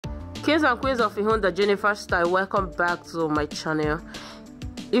Kings and queens of Ihunda Jennifer style, welcome back to my channel.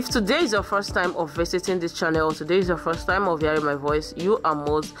 If today is your first time of visiting this channel, or today is your first time of hearing my voice, you are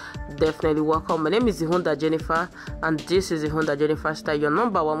most definitely welcome. My name is Ihunda Jennifer, and this is Ihunda Jennifer style, your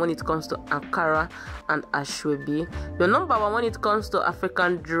number one when it comes to Ankara and Asoebi, your number one when it comes to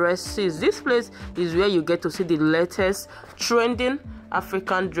African dresses. This place is where you get to see the latest trending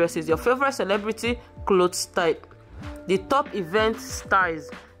African dresses, your favorite celebrity clothes style, the top event styles.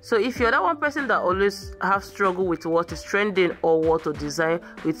 So if you're that one person that always have struggle with what is trending or what to design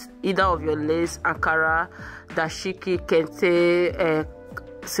with either of your lace, Ankara, dashiki, kente,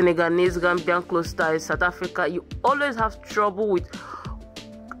 Senegalese, Gambian clothes styles, South Africa, you always have trouble with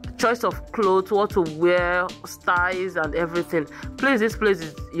choice of clothes, what to wear, styles and everything, please, this place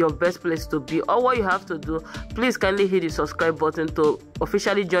is your best place to be. All what you have to do, please kindly hit the subscribe button to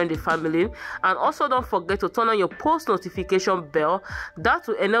officially join the family, and also don't forget to turn on your post notification bell. That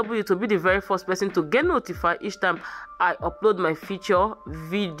will enable you to be the very first person to get notified each time I upload my feature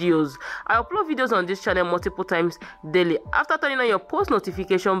videos. I upload videos on this channel multiple times daily. After turning on your post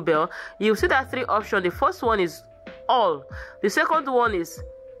notification bell, you'll see that three options. The first one is all, the second one is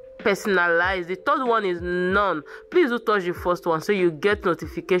personalized, the third one is none. Please do touch the first one so you get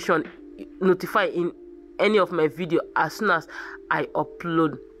notified in any of my video as soon as I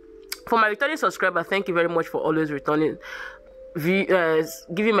upload. For my returning subscriber, thank you very much for always returning,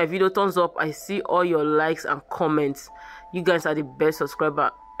 giving my video thumbs up. I see all your likes and comments. You guys are the best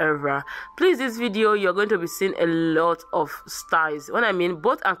subscriber ever. Please, this video you're going to be seeing a lot of styles. When I mean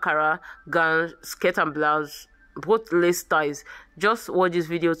both Ankara, gown, skirt and blouse, both lace styles. Just watch this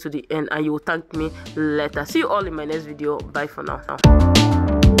video to the end and you will thank me later. See you all in my next video. Bye for now.